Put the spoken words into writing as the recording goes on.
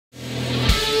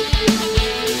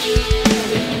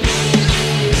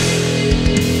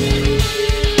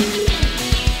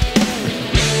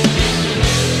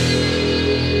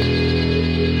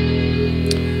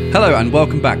Hello and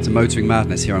welcome back to Motoring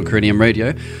Madness here on Corinium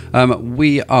Radio.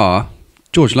 We are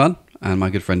George Lunn and my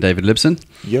good friend David Libson.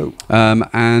 Yo.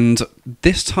 And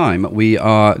this time we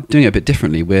are doing it a bit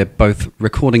differently. We're both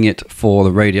recording it for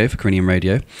the radio, for Corinium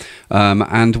Radio,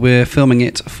 and we're filming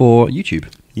it for YouTube.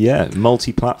 Yeah,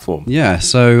 multi-platform. Yeah,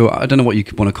 so I don't know what you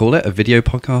want to call it, a video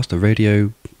podcast, a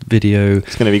radio video.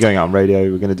 It's going to be going out on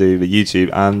radio, we're going to do the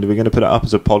YouTube, and we're going to put it up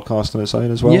as a podcast on its own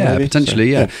as well. Yeah, maybe?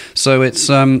 potentially, yeah. So it's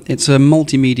a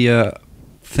multimedia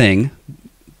thing,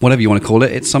 whatever you want to call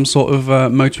it. It's some sort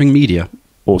of motoring media.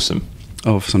 Awesome.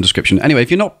 Of some description. Anyway,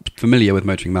 if you're not familiar with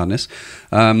Motoring Madness,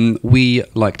 we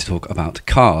like to talk about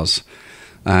cars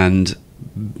and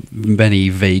many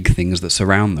vague things that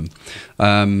surround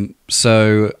them.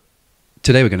 So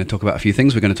today we're going to talk about a few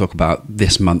things. We're going to talk about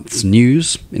this month's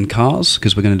news in cars,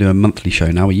 because we're going to do a monthly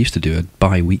show now. We used to do a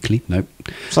bi-weekly. Nope.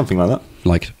 Something like that.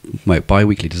 Like, wait,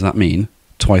 bi-weekly, does that mean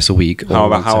twice a week? How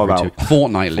about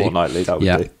fortnightly? Fortnightly, that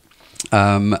would be.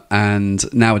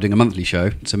 And now we're doing a monthly show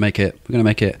to make it. We're going to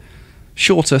make it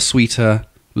shorter, sweeter,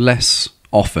 less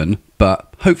often,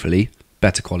 but hopefully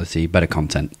better quality, better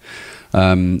content.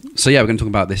 So yeah, we're going to talk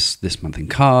about this month in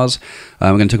cars. We're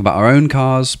going to talk about our own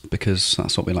cars, because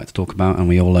that's what we like to talk about, and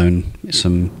we all own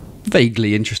some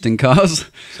vaguely interesting cars.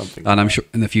 Something and I'm sure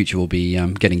in the future we'll be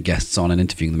getting guests on and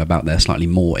interviewing them about their slightly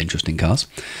more interesting cars.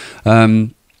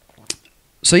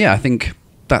 So yeah, I think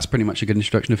that's pretty much a good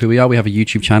introduction of who we are. We have a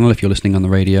YouTube channel if you're listening on the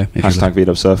radio. Hashtag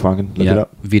VW Surfwagon. Look it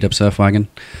up. VW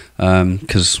Surfwagon.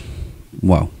 Because,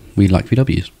 well, we like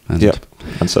VWs. And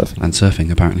surfing,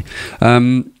 apparently.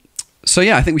 So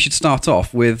yeah, I think we should start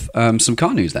off with some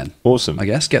car news then. Awesome. I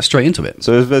guess. Get straight into it.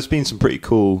 So there's been some pretty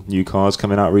cool new cars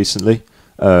coming out recently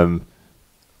on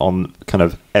kind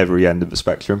of every end of the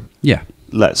spectrum. Yeah.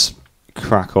 Let's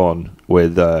crack on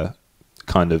with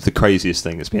kind of the craziest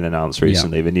thing that's been announced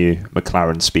recently, the new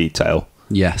McLaren Speedtail.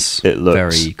 Yes. It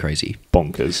looks very crazy.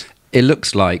 Bonkers. It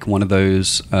looks like one of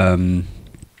those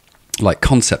like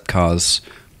concept cars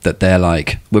that they're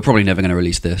like, we're probably never going to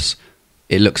release this.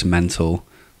 It looks mental,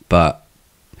 but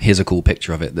here's a cool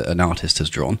picture of it that an artist has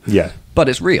drawn. Yeah. But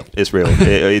it's real. It's real.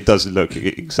 it does look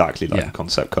exactly like a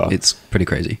concept car. It's pretty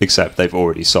crazy. Except they've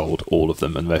already sold all of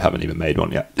them and they haven't even made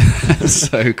one yet.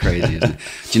 So crazy, isn't it?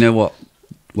 Do you know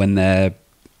when they're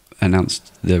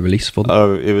announced the release for them?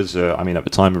 Oh, it was, at the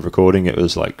time of recording, it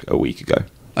was like a week ago.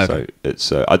 Okay. So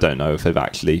it's, I don't know if they've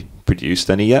actually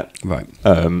produced any yet. Right.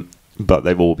 But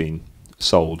they've all been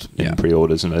sold in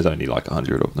pre-orders, and there's only like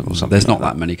 100 of them or something. There's not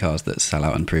that many cars that sell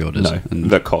out in pre-orders. No,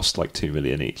 and that cost like 2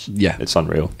 million each. Yeah. It's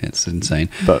unreal. It's insane.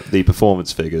 But the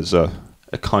performance figures are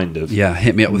a kind of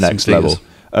hit me up with next some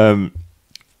level.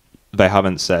 They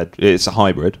haven't said it's a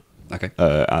hybrid. Okay.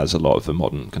 As a lot of the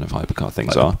modern kind of hypercar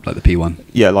things are. Like the P1.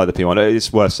 Yeah, like the P1.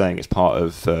 It's worth saying it's part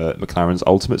of McLaren's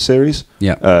Ultimate Series.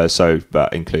 Yeah. So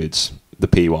that includes the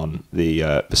P1,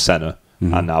 the Senna,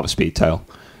 and now the Speedtail.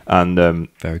 And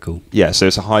very cool. Yeah, so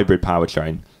it's a hybrid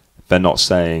powertrain. They're not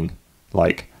saying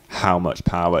like how much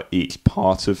power each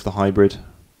part of the hybrid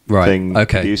thing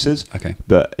produces. Okay.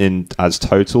 But as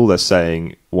total, they're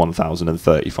saying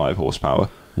 1,035 horsepower.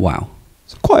 Wow.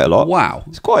 It's quite a lot. Wow.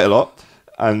 It's quite a lot.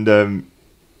 And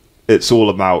it's all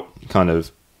about kind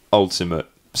of ultimate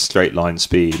straight line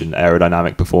speed and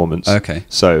aerodynamic performance. Okay.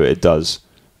 So it does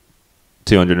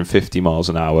 250 miles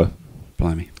an hour.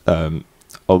 Blimey.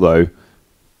 Although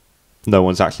no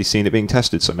one's actually seen it being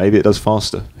tested, so maybe it does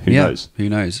faster. Who knows? Who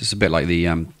knows? It's a bit like the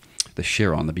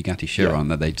Chiron, the Bugatti Chiron,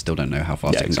 that they still don't know how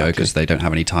fast it can go because they don't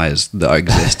have any tyres that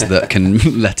exist that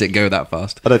can let it go that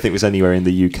fast. I don't think there's anywhere in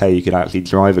the UK you could actually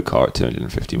drive a car at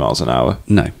 250 miles an hour.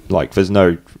 No. Like, there's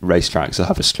no racetracks that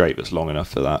have a straight that's long enough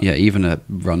for that. Yeah, even a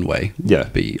runway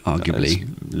would be arguably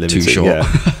limited, too short.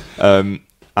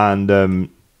 Yeah.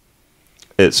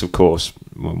 It's, of course,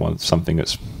 something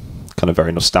that's kind of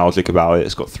very nostalgic about it.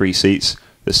 It's got 3 seats,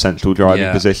 the central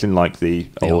driving position, like the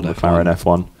old McLaren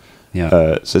F1. Yeah.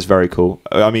 So it's very cool.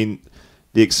 I mean,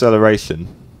 the acceleration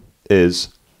is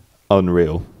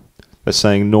unreal. They're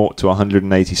saying 0 to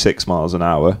 186 miles an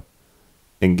hour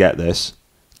in, get this,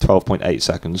 12.8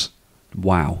 seconds.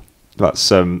 Wow.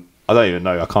 That's I don't even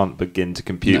know. I can't begin to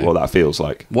compute what that feels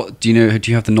like. What do you know? Do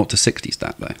you have the 0 to 60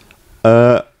 stat though?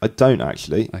 I don't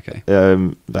actually. Okay.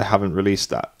 They haven't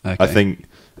released that. Okay. I think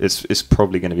it's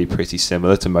probably going to be pretty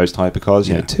similar to most hypercars.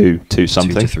 You know, two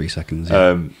something. 2 to 3 seconds.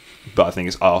 Yeah. But I think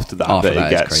it's after that it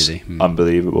gets crazy.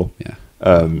 Unbelievable. Yeah.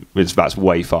 That's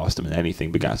way faster than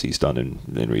anything Bugatti's done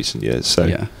in recent years.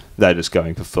 So they're just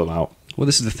going for full out. Well,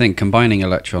 this is the thing. Combining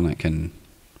electronic and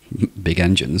big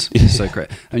engines is so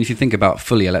great. I mean, if you think about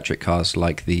fully electric cars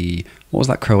like what was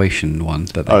that Croatian one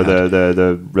that they had?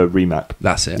 The Rimac.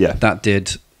 That's it. Yeah. That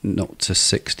did 0 to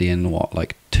 60 in what,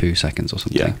 like 2 seconds or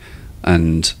something. Yeah.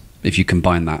 And if you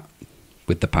combine that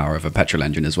with the power of a petrol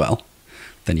engine as well,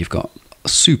 then you've got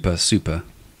super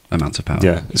amounts of power.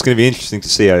 Yeah, it's going to be interesting to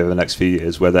see over the next few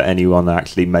years whether anyone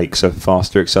actually makes a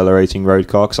faster accelerating road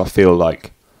car, because I feel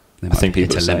like I think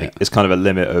people are saying it's kind of a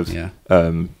limit of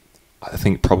I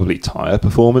think probably tyre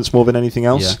performance more than anything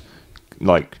else. Yeah.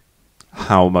 Like,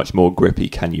 how much more grippy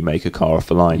can you make a car off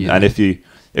the line? Yeah. And if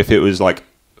it was like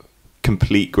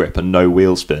complete grip and no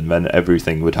wheel spin, then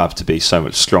everything would have to be so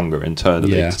much stronger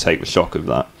internally to take the shock of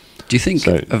that. Do you think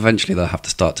eventually they'll have to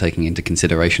start taking into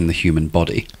consideration the human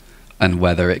body and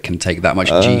whether it can take that much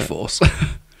G-force?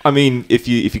 I mean, if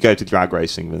you go to drag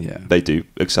racing, then they do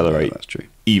accelerate that's true.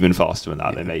 even faster than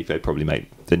that. They probably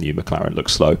make the new McLaren look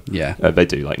slow. Yeah. They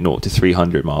do like 0 to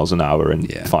 300 miles an hour in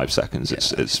 5 seconds.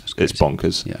 It's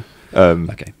bonkers. Yeah.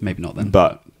 Okay, maybe not then.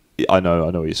 But I know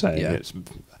what you're saying. Yeah. It's,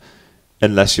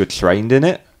 unless you're trained in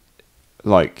it,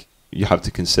 like, you have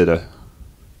to consider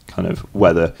kind of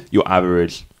whether your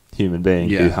average human being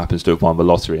who happens to have won the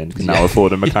lottery and can now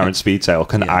afford a McLaren Speedtail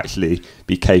can actually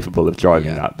be capable of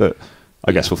driving that. But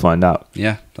I guess we'll find out.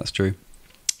 Yeah, that's true.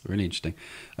 Really interesting.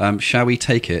 Shall we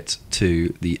take it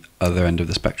to the other end of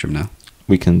the spectrum now?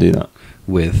 We can do that.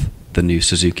 With the new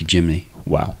Suzuki Jimny.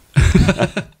 Wow.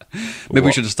 Maybe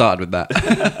we should have started with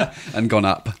that and gone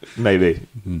up. Maybe.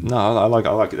 No, I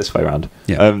like it this way around.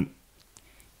 Yeah.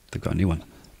 They've got a new one.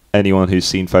 Anyone who's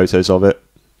seen photos of it,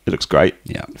 it looks great.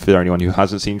 Yeah. For anyone who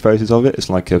hasn't seen photos of it, it's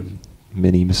like a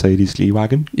mini Mercedes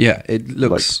G-Wagon. Yeah, it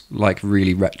looks like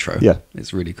really retro. Yeah.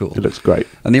 It's really cool. It looks great.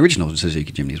 And the original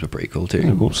Suzuki Jimnys were pretty cool too.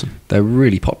 Oh, awesome. They're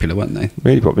really popular, weren't they?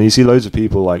 Really popular. You see loads of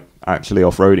people like actually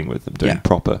off-roading with them, doing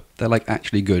proper. They're like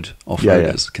actually good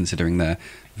off-roaders, considering they're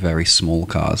very small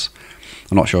cars.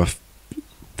 I'm not sure if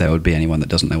there would be anyone that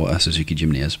doesn't know what a Suzuki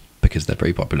Jimny is, because they're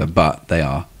pretty popular, but they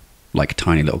are like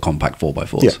tiny little compact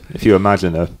 4x4s. Yeah, if you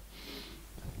imagine a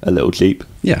little Jeep.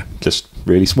 Yeah. Just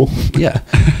really small. Yeah.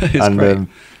 It's great.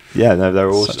 They're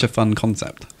awesome. Such a fun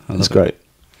concept. It's great.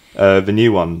 The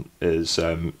new one is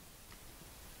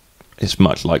it's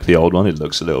much like the old one. It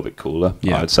looks a little bit cooler,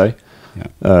 I'd say.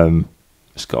 Yeah.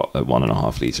 It's got a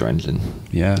 1.5 litre engine.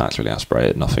 Yeah. Naturally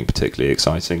aspirated, nothing particularly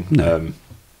exciting. No.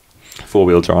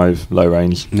 4-wheel drive, low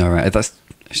range. No, right. That's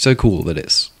so cool that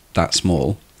it's that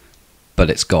small, but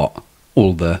it's got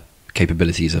all the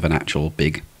capabilities of an actual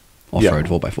big off-road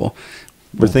 4x4.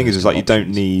 The thing is like, you don't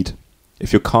need,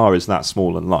 if your car is that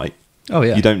small and light,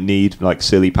 you don't need like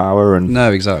silly power and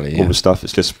no, exactly, all the stuff.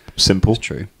 It's just simple. It's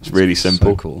true. It's really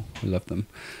simple. So cool. I love them.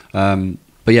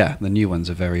 But yeah, the new ones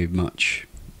are very much.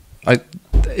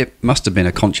 It must have been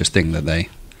a conscious thing that they.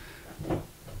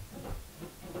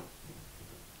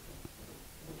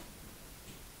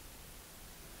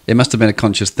 It must have been a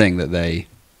conscious thing that they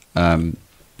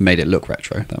made it look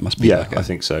retro. That must be. I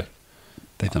think so.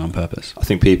 They've done on purpose. I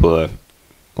think people are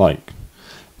like,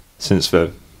 since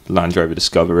the Land Rover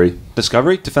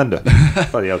Defender.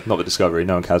 Bloody hell, not the Discovery.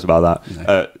 No one cares about that.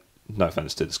 No, no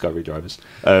offense to Discovery drivers.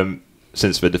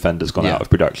 Since the Defender's gone out of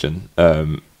production,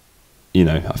 I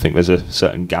think there's a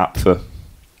certain gap for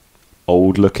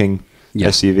old-looking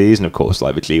SUVs, and of course,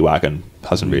 like the G-Wagon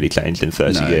hasn't really changed in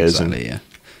 30 years. Exactly,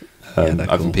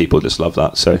 I think people just love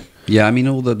that. So yeah, I mean,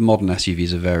 all the modern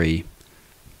SUVs are very.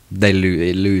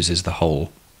 It loses the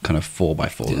whole kind of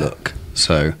 4x4 look.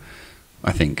 So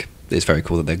I think it's very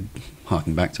cool that they're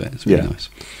harking back to it. It's really nice.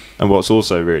 And what's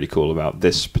also really cool about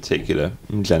this particular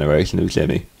generation of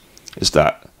Jimmy is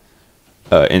that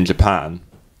in Japan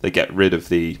they get rid of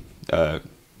the kind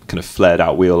of flared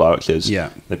out wheel arches.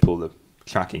 Yeah. They pull the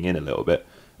tracking in a little bit.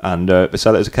 And they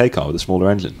sell it as a K car with a smaller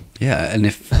engine. Yeah, and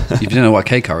if you don't know what a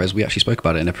K car is, we actually spoke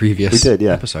about it in a previous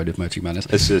episode of Motoring Madness.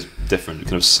 It's a different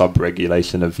kind of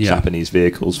sub-regulation of Japanese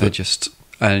vehicles. They're just,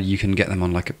 you can get them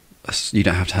on like you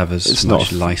don't have to have as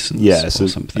much license or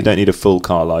something. You don't need a full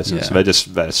car license.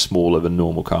 They're smaller than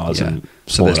normal cars and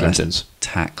smaller engines.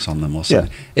 Tax on them or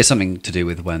something. It's something to do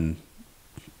with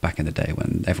back in the day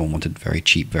when everyone wanted very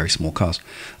cheap, very small cars.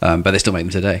 But they still make them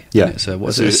today. Yeah. So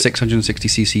what's it? A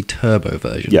 660cc turbo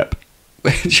version? Yep.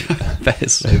 Which I bet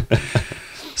is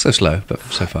so slow, but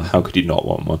so fun. How could you not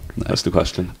want one? No. That's the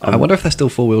question. I wonder if they're still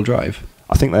 4-wheel drive.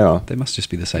 I think they are. They must just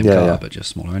be the same car, but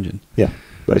just smaller engine. Yeah,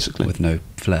 basically. With no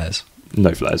flares.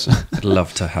 No flares. I'd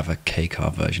love to have a K-car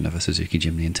version of a Suzuki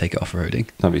Jimny and take it off-roading.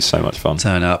 That'd be so much fun.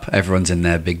 Turn up, everyone's in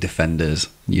their big Defenders.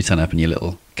 You turn up in your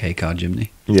little K-car Jimny.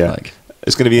 Yeah.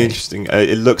 It's going to be interesting.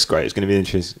 It looks great. It's going to be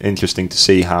interesting to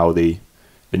see how the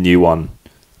new one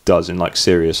does in like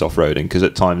serious off-roading, because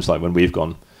at times, like when we've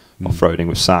gone off-roading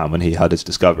with Sam when he had his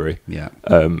Discovery,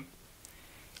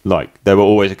 like there were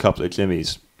always a couple of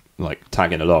Jimmys like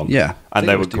tagging along. Yeah, and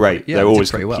they were great. They were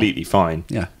always completely fine.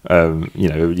 Yeah,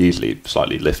 usually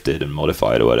slightly lifted and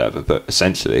modified or whatever, but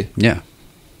essentially,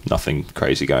 nothing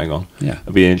crazy going on. Yeah,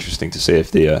 it'll be interesting to see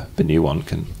if the new one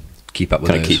can keep up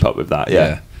with that.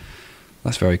 Yeah,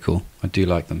 that's very cool. I do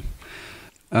like them.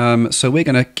 So we're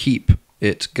going to keep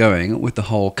it going with the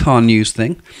whole car news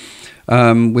thing,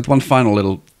 with one final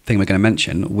little thing we're going to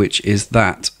mention, which is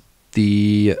that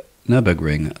the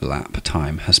Nürburgring lap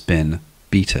time has been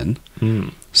beaten.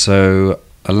 So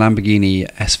a Lamborghini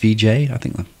SVJ, I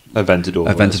think.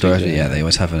 Aventador, yeah. They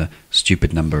always have a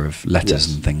stupid number of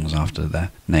letters and things after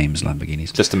their names,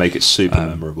 Lamborghinis. Just to make it super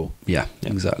memorable. Yeah,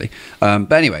 exactly.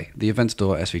 But anyway, the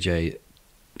Aventador SVJ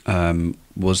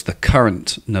was the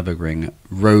current Nürburgring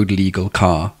road legal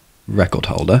car record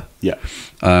holder. Yeah.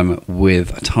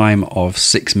 With a time of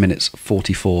 6 minutes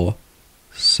 44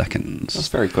 seconds. That's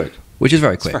very quick. Which is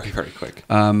very quick. It's very, very quick.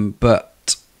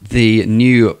 But the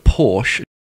new Porsche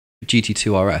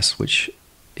GT2 RS, which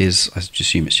is, I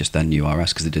assume it's just their new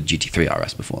RS because they did GT3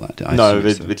 RS before that. The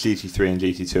GT3 and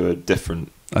GT2 are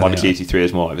different. The GT3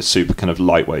 is more like a super kind of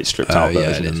lightweight, stripped out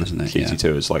version, and the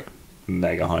GT2 is like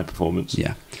mega high performance.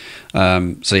 Yeah.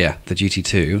 So yeah, the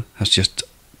GT2 has just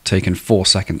taken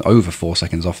over 4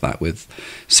 seconds off that with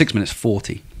 6 minutes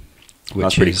 40, which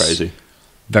That's pretty crazy.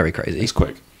 Very crazy. It's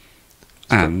quick.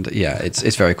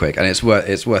 It's very quick, and it's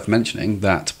worth mentioning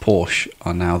that Porsche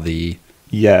are now the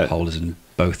holders in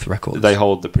both records. They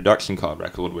hold the production car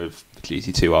record with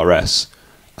GT2 RS,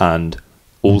 and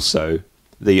also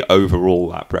the overall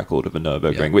lap record of a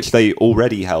Nürburgring, which they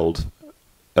already held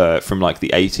from like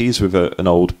the 80s with an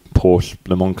old Porsche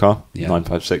Le Mans car,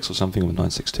 956 or something, or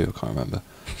 962, I can't remember.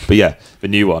 But yeah, the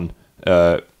new one,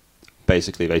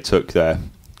 basically they took their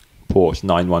Porsche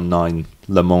 919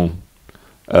 Le Mans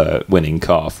winning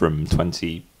car from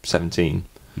 2017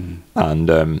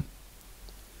 and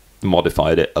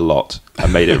modified it a lot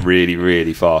and made it really,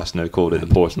 really fast, and they called it the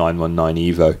Porsche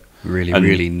 919 Evo.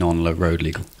 Really non-road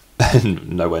legal.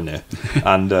 Nowhere near.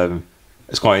 And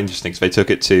it's quite interesting because they took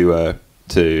it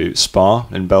to Spa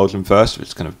in Belgium first, which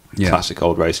is kind of classic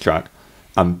old racetrack,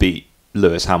 and beat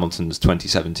Lewis Hamilton's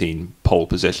 2017 pole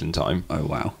position time. Oh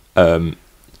wow!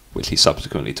 Which he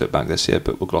subsequently took back this year,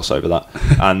 but we'll gloss over that.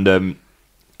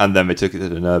 And then they took it to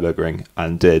the Nürburgring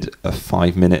and did a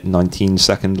 5 minute 19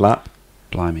 second lap.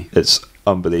 Blimey! It's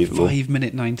unbelievable. 5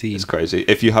 minute 19. It's crazy.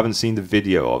 If you haven't seen the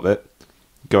video of it,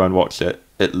 go and watch it.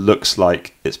 It looks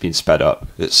like it's been sped up.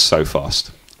 It's so fast.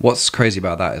 What's crazy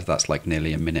about that is that's like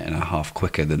nearly a minute and a half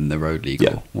quicker than the road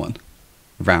legal one,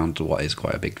 round what is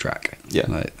quite a big track.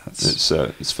 Yeah,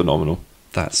 it's phenomenal.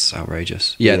 That's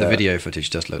outrageous. Yeah, the video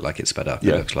footage does look like it's sped up.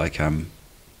 It looks like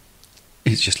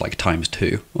it's just like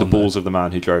 ×2. The balls of the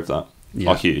man who drove that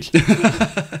are huge.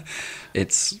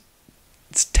 It's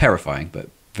terrifying, but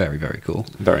very, very cool.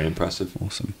 Very impressive.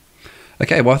 Awesome.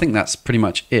 Okay, well, I think that's pretty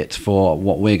much it for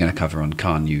what we're going to cover on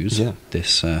car news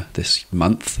this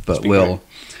month.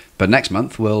 But next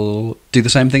month we'll do the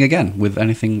same thing again with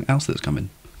anything else that's coming.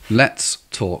 Let's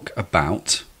talk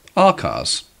about our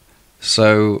cars.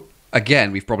 So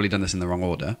again, we've probably done this in the wrong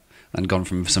order and gone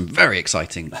from some very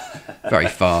exciting, very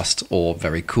fast, or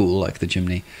very cool, like the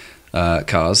Jimny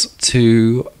cars,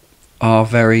 to our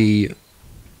very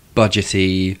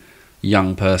budgety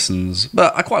young persons.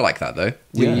 But I quite like that, though.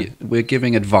 We're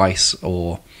giving advice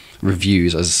or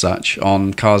reviews as such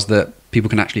on cars that people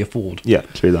can actually afford. Yeah,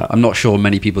 true that. I'm not sure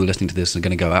many people listening to this are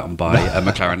going to go out and buy a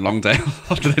McLaren Longdale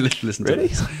after they listen to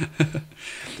this.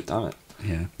 Damn it.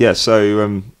 Yeah,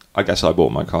 so I guess I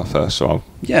bought my car first, so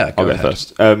I'll go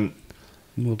first.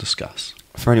 We'll discuss.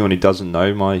 For anyone who doesn't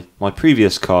know, my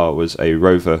previous car was a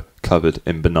Rover covered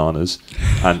in bananas,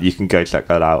 and you can go check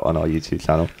that out on our YouTube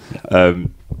channel.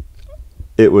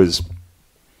 It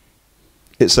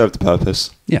served the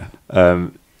purpose. Yeah.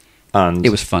 And it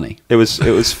was funny. It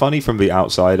was funny from the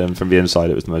outside, and from the inside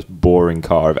it was the most boring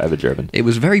car I've ever driven. It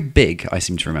was very big, I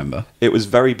seem to remember. It was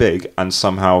very big and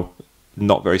somehow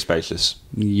not very spacious.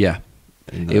 Yeah.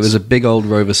 It was a big old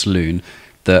Rover saloon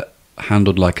that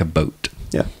handled like a boat.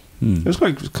 Yeah. It was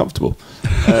quite comfortable.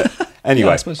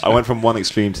 Anyway, I went from one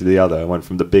extreme to the other. I went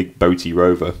from the big boaty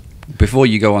Rover. Before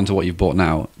you go on to what you've bought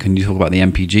now, can you talk about the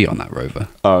MPG on that Rover?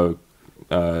 Oh,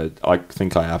 I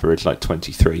think I averaged like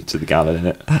 23 to the gallon in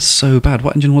it. That's so bad.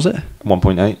 What engine was it?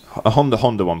 1.8. A Honda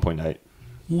 1.8.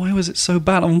 Why was it so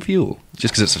bad on fuel?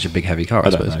 Just because it's such a big, heavy car, I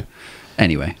suppose. Don't know.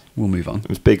 Anyway, we'll move on. It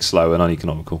was big, slow, and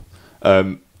uneconomical.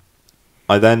 I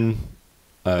then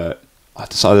I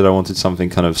decided I wanted something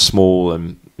kind of small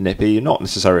and nippy, not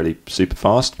necessarily super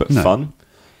fast, but fun.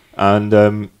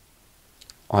 And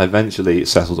I eventually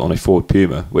settled on a Ford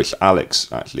Puma, which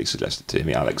Alex actually suggested to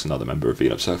me. Alex, another member of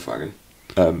VLab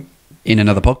Surfwagon. In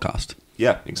another podcast.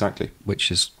 Yeah, exactly.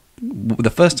 Which is the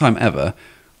first time ever.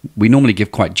 We normally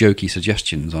give quite jokey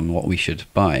suggestions on what we should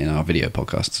buy in our video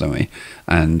podcasts, don't we?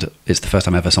 And it's the first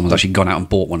time ever someone's actually gone out and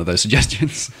bought one of those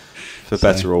suggestions. For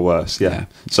better or worse, yeah.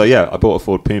 So yeah, I bought a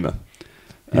Ford Puma,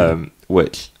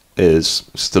 which is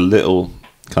just a little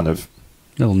kind of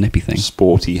little nippy thing,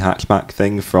 sporty hatchback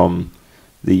thing from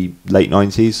the late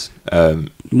 90s.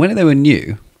 When they were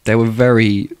new, they were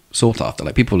very sought after.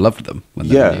 Like, people loved them when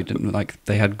they were new. Didn't, like,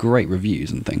 they had great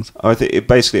reviews and things. I think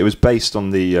it was based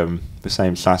on the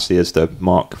same chassis as the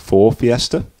Mark IV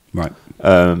Fiesta, right?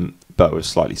 But with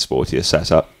slightly sportier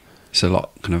setup. It's a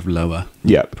lot kind of lower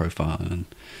profile,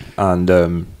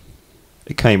 and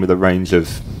it came with a range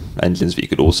of engines that you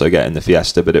could also get in the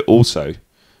Fiesta, but it also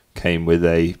came with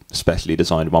a specially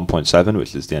designed 1.7,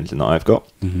 which is the engine that I've got,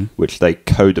 which they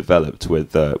co-developed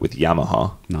with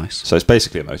Yamaha. Nice. So it's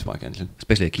basically a motorbike engine. It's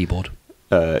basically a keyboard.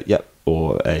 Yep.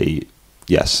 Or anything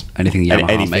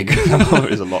Yamaha make.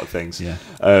 Yamaha is a lot of things. Yeah.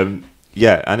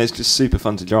 And it's just super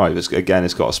fun to drive. It's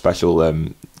got a special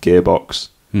gearbox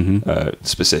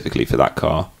specifically for that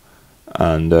car,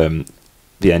 and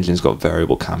the engine's got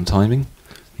variable cam timing.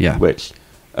 Yeah. Which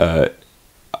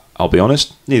I'll be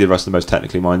honest, neither of us are the most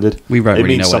technically minded. We don't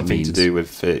really know what it something means. to do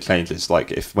with it changes.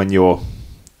 Like if when you're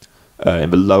in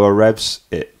the lower revs,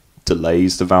 it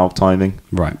delays the valve timing,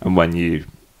 right? And when you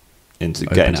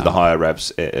get into the higher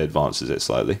revs, it advances it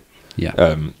slightly. Yeah.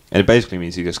 And it basically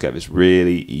means you just get this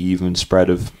really even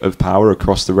spread of power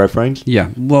across the rev range.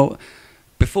 Yeah. Well,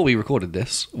 before we recorded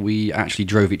this, we actually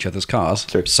drove each other's cars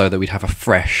so that we'd have a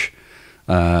fresh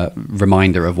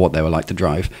reminder of what they were like to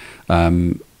drive.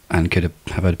 And could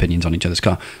have opinions on each other's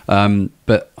car.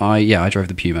 But I drove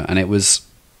the Puma, and it was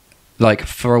like,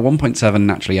 for a 1.7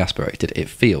 naturally aspirated, it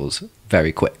feels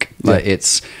very quick. Like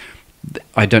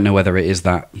I don't know whether it is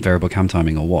that variable cam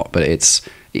timing or what, but it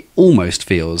almost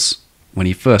feels, when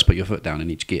you first put your foot down in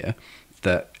each gear,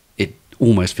 that it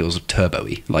almost feels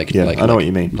turbo-y. I know what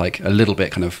you mean. Like a little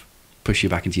bit kind of push you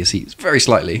back into your seats very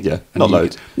slightly. Yeah, not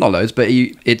loads, but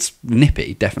it's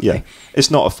nippy, definitely. Yeah, it's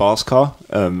not a fast car.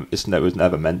 It was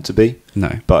never meant to be.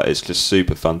 No, but it's just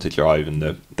super fun to drive, and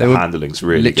the handling's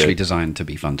really literally good. Designed to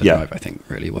be fun to drive. I think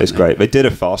really. It's great. They did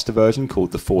a faster version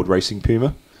called the Ford Racing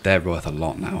Puma. They're worth a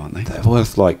lot now, aren't they? They're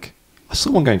worth I saw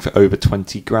one going for over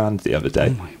 20 grand the other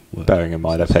day. Oh my word. Bearing in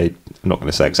mind, I'm not going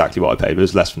to say exactly what I paid, but it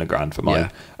was less than $1,000 for mine.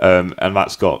 Yeah. And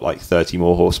that's got 30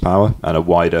 more horsepower and a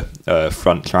wider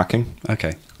front tracking.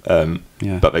 Okay.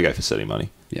 But they go for silly money.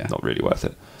 Yeah. Not really worth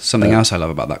it. Something else I love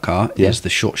about that car is the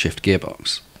short shift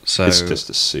gearbox. So it's just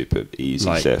a super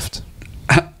easy shift.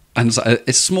 And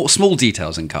it's small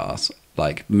details in cars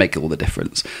make all the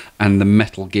difference. And the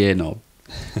metal gear knob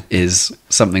is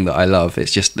something that I love. It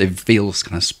feels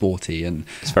kind of sporty, and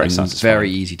it's very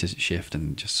easy to shift,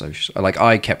 and just so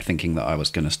I kept thinking that I was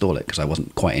going to stall it because I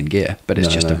wasn't quite in gear, but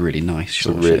it's a really nice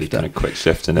short shift. It's a really kind of quick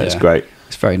shift, and it's great.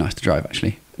 It's very nice to drive,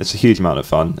 actually. It's a huge amount of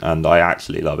fun, and I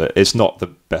actually love it. It's not the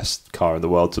best car in the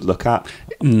world to look at.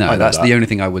 No, that's the only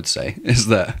thing I would say, is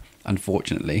that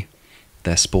unfortunately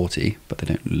they're sporty, but they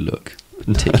don't look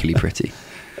particularly pretty.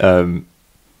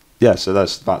 Yeah, so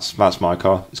that's my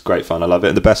car. It's great fun. I love it.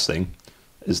 And the best thing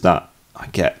is that I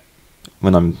get,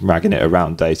 when I'm ragging it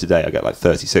around day to day, I get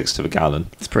 36 to the gallon.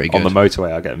 It's pretty good. On the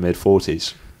motorway, I get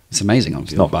mid-40s. It's amazing.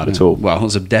 It's not bad at all. Well,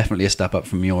 it's definitely a step up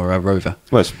from your Rover.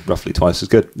 Well, it's roughly twice as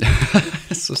good.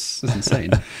 It's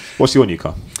insane. What's your new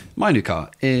car? My new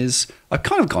car is, I've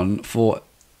kind of gone for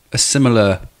a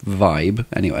similar vibe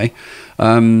anyway.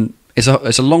 It's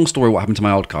a long story what happened to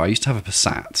my old car. I used to have a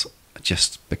Passat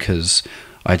just because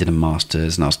I did a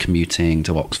master's and I was commuting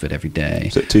to Oxford every day.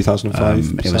 Was it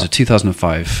 2005? It was a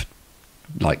 2005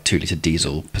 2-litre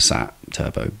diesel Passat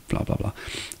turbo, blah blah blah.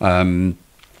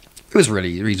 It was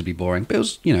really reasonably boring, but it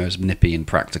was it was nippy and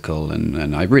practical,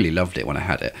 and I really loved it when I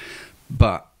had it.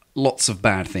 But lots of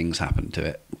bad things happened to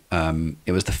it.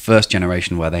 It was the first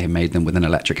generation where they made them with an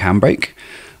electric handbrake,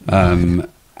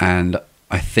 and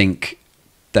I think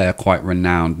they're quite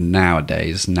renowned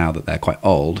nowadays. Now that they're quite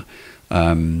old,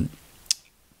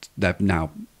 they're now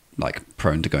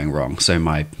prone to going wrong. So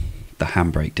the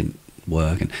handbrake didn't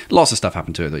work, and lots of stuff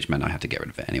happened to it, which meant I had to get rid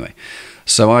of it anyway.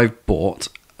 So I've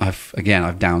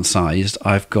downsized.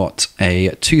 I've got a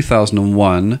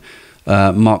 2001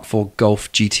 Mark IV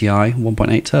Golf GTI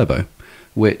 1.8 turbo,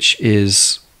 which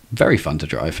is very fun to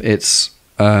drive. It's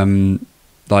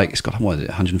it's got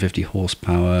 150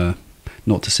 horsepower,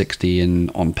 0 to 60 in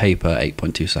on paper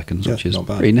 8.2 seconds, which is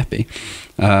pretty nippy.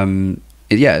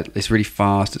 It's really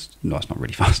fast. It's not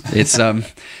really fast.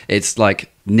 It's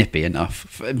nippy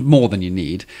enough, more than you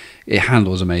need. It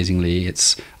handles amazingly.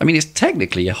 It's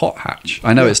technically a hot hatch.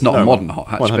 I know it's not a modern hot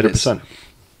hatch, 100%. but it's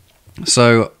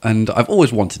so. And I've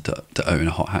always wanted to own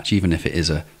a hot hatch, even if it is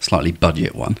a slightly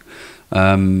budget one.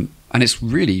 And it's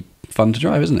really fun to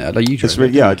drive, isn't it? Like you drove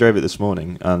it. Yeah, I drove it this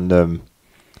morning, and I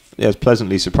was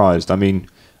pleasantly surprised. I mean,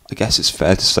 I guess it's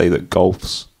fair to say that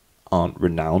Golfs aren't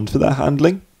renowned for their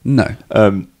handling. No.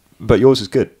 But yours is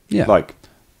good. Yeah. Like,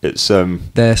 it's...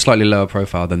 they're slightly lower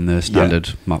profile than the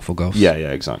standard Mark IV Golfs. Yeah,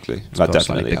 exactly. It's that got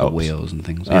definitely helps. Wheels and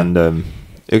things. And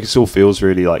it all feels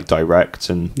really, like, direct.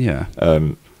 And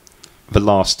the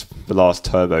last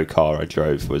turbo car I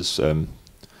drove was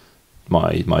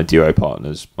my duo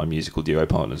partners, my musical duo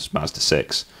partners, Mazda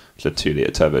 6. It's a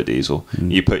 2-litre turbo diesel.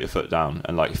 You put your foot down,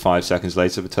 and like 5 seconds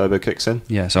later, the turbo kicks in.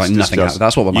 Yeah, so like nothing happens.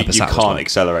 That's what my Passat was like. You can't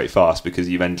accelerate fast because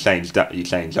you then change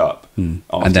up, and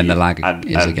then the lag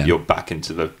is again. You're back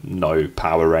into the no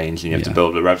power range, and you have to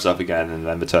build the revs up again, and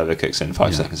then the turbo kicks in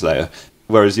 5 seconds later.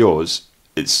 Whereas yours,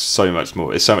 it's so much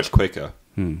quicker,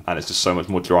 and it's just so much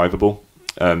more drivable.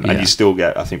 And you still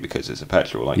get, I think, because it's a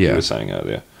petrol, like you were saying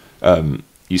earlier,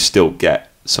 you still get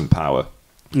some power.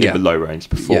 In the low range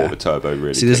before the turbo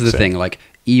really. See, this is the thing. Like,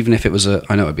 even if it was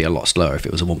I know it'd be a lot slower if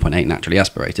it was a 1.8 naturally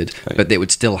aspirated, but it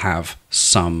would still have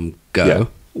some go. Yeah.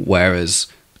 Whereas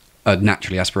a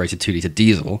naturally aspirated 2-litre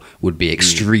diesel would be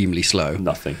extremely slow.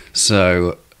 Nothing.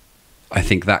 So, I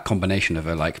think that combination of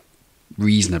a like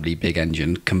reasonably big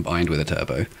engine combined with a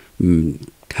turbo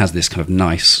has this kind of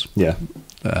nice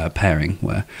pairing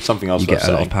where something else you get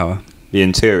a lot of power. The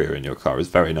interior in your car is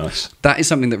very nice. That is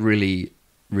something that really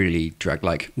dragged.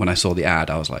 Like, when I saw the ad,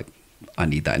 I was like, I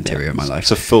need that interior in my life.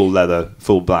 It's a full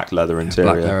black leather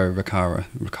interior. Black leather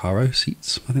Recaro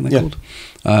seats, I think they're called.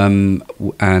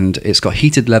 And it's got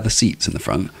heated leather seats in the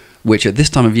front, which at this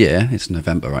time of year, it's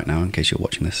November right now, in case you're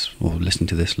watching this or listening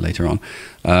to this later on.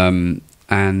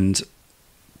 And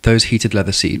those heated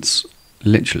leather seats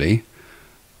literally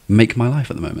make my life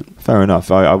at the moment. Fair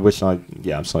enough. I wish I'm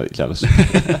slightly jealous.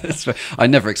 I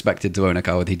never expected to own a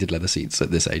car with heated leather seats at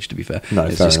this age, to be fair. No,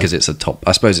 it's just because it's a top.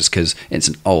 I suppose it's because it's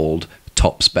an old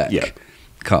top spec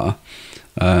car.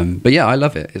 But yeah, I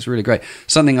love it. It's really great.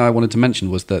 Something I wanted to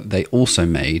mention was that they also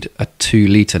made a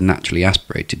 2-litre naturally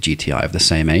aspirated GTI of the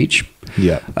same age.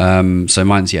 Yeah. So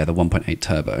mine's the 1.8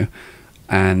 turbo.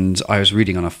 And I was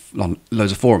reading on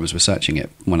loads of forums, researching it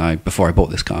before I bought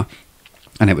this car,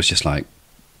 and it was just like,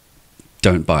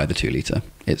 don't buy the 2-litre.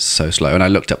 It's so slow. And I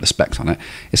looked up the specs on it.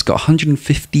 It's got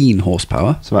 115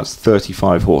 horsepower. So that's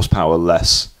 35 horsepower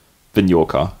less than your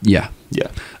car. Yeah.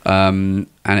 Yeah. And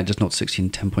it does 0 to 60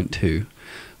 in 10.2,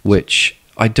 which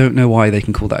I don't know why they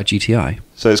can call that a GTI.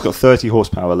 So it's got 30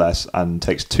 horsepower less and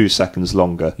takes 2 seconds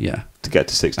longer to get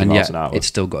to 60 miles an hour. It's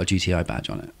still got a GTI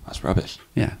badge on it. That's rubbish.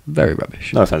 Yeah, very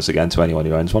rubbish. No offence again to anyone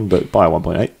who owns one, but buy a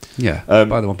 1.8. Yeah,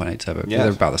 buy the 1.8 turbo. Yeah.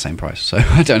 They're about the same price, so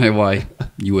I don't know why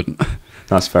you wouldn't.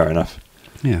 That's fair enough.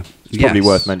 Yeah. It's probably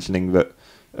worth mentioning that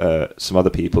some other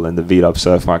people in the V-Love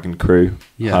Surfwagon crew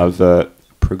have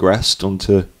progressed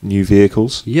onto new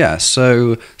vehicles. Yeah,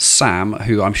 so Sam,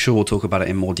 who I'm sure we'll talk about it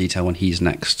in more detail when he's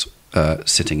next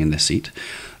sitting in this seat,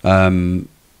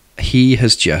 he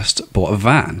has just bought a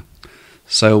van.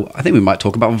 So I think we might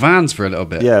talk about vans for a little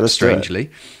bit. Yeah, let's strangely.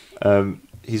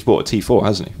 He's bought a T4,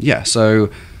 hasn't he? Yeah, so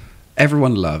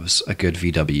everyone loves a good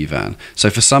VW van. So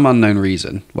for some unknown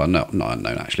reason, well, no, not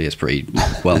unknown actually, it's pretty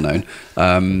well known,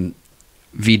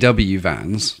 VW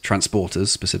vans, transporters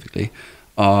specifically,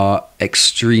 are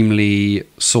extremely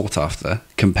sought after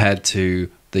compared to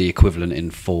the equivalent in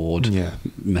Ford,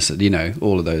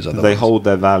 all of those other They ones. hold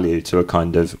their value to a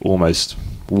kind of almost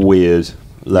weird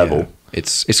level. Yeah.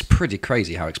 It's pretty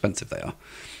crazy how expensive they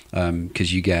are,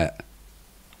 because you get,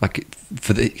 like,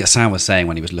 Sam was saying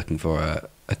when he was looking for a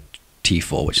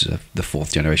T4, which is the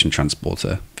 4th generation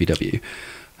transporter VW,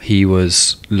 he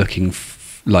was looking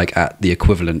at the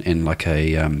equivalent in like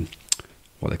a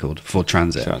what are they called, Ford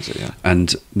Transit,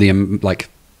 and the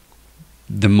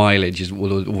the mileage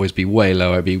will always be way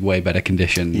lower, be way better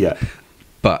condition. Yeah,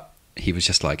 but he was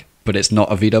just like, but it's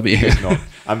not a VW. It's not.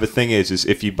 And the thing is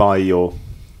if you buy your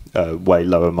way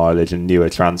lower mileage and newer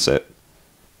Transit,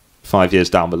 5 years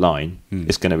down the line,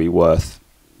 it's going to be worth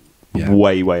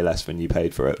way less than you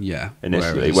paid for it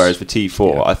initially. Whereas the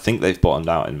T4, I think they've bottomed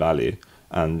out in value,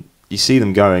 and you see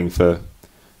them going for,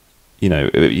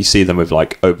 you see them with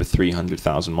like over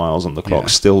 300,000 miles on the clock,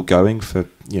 still going for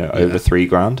over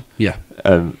 $3,000. Yeah.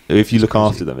 If you look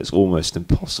after them, it's almost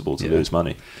impossible to lose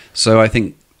money. So I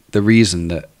think the reason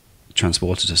that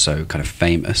transporters are so kind of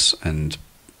famous and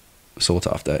sought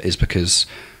after is because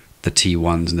the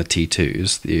T1s and the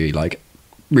T2s, the like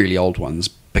really old ones,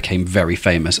 became very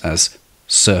famous as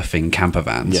surfing camper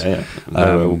vans. Yeah. And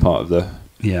they were all part of the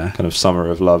kind of summer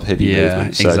of love hippie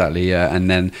movement. So. Exactly. Yeah,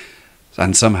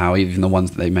 and somehow even the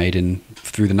ones that they made in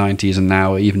through the 90s and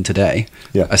now even today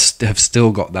have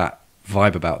still got that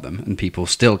vibe about them, and people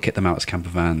still kit them out as camper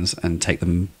vans and take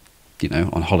them,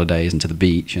 on holidays and to the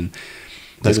beach, and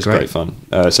that's great fun.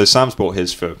 So Sam's bought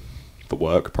his for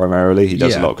work primarily. He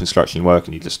does a lot of construction work,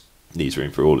 and he just needs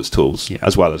room for all his tools,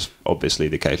 as well as obviously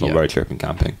the occasional road trip and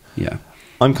camping. Yeah,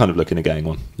 I'm kind of looking at getting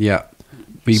one. Yeah,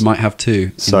 we might have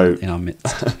two in our midst.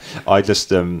 I just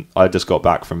got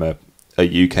back from a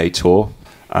UK tour,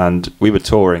 and we were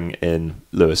touring in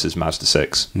Lewis's Mazda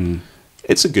 6.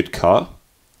 It's a good car.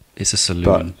 It's a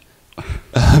saloon. But,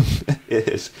 it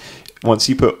is. Once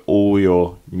you put all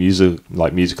your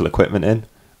musical equipment in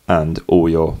and all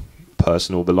your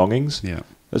personal belongings,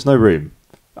 there's no room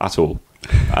at all.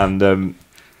 And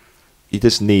you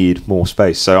just need more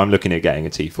space. So I'm looking at getting a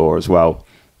T4 as well,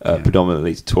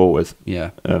 predominantly to tour with.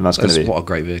 Yeah, that's what a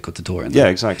great vehicle to tour in. Yeah,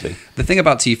 exactly. The thing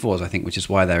about T4s, I think, which is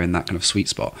why they're in that kind of sweet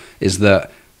spot, is that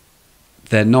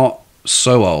they're not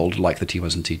so old like the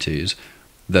T1s and T2s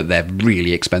that they're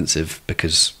really expensive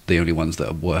because the only ones that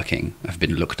are working have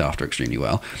been looked after extremely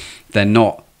well. They're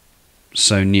not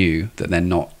so new that they're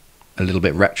not a little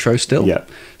bit retro still. Yeah.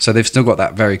 So they've still got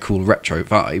that very cool retro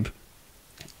vibe,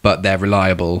 but they're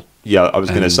reliable. Yeah, I was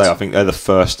going to say, I think they're the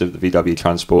first of the VW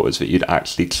transporters that you'd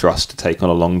actually trust to take on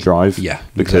a long drive. Yeah,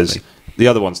 because the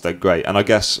other ones, they're great. And I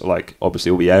guess,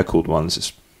 obviously all the air-cooled ones,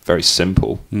 it's very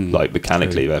simple.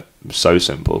 Mechanically, they're so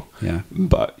simple. Yeah.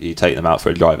 But you take them out for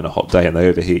a drive on a hot day and they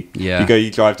overheat. Yeah.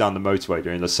 You drive down the motorway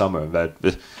during the summer and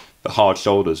the hard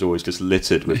shoulders are always just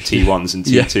littered with T1s and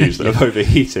T2s that have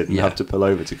overheated and have to pull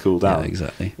over to cool down. Yeah,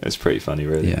 exactly. It's pretty funny,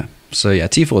 really. Yeah. So,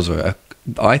 T4s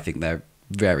I think they're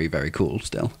very, very cool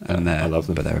still. And I love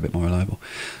them. But they're a bit more reliable.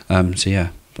 I'm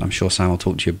sure Sam will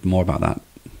talk to you more about that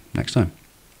next time.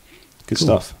 Good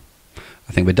stuff.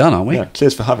 I think we're done, aren't we? Yeah,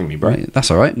 cheers for having me, bro. Right,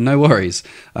 that's all right, no worries.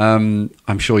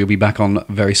 I'm sure you'll be back on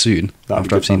very soon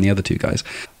after I've seen the other two guys.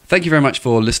 Thank you very much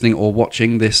for listening or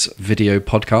watching this video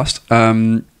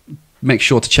podcast. Make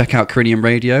sure to check out Corinium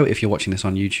Radio if you're watching this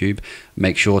on YouTube.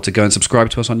 Make sure to go and subscribe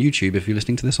to us on YouTube if you're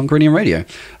listening to this on Corinium Radio.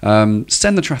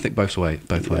 Send the traffic both ways.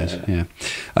 Yeah.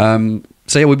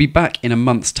 We'll be back in a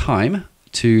month's time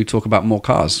to talk about more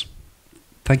cars.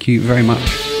 Thank you very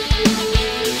much.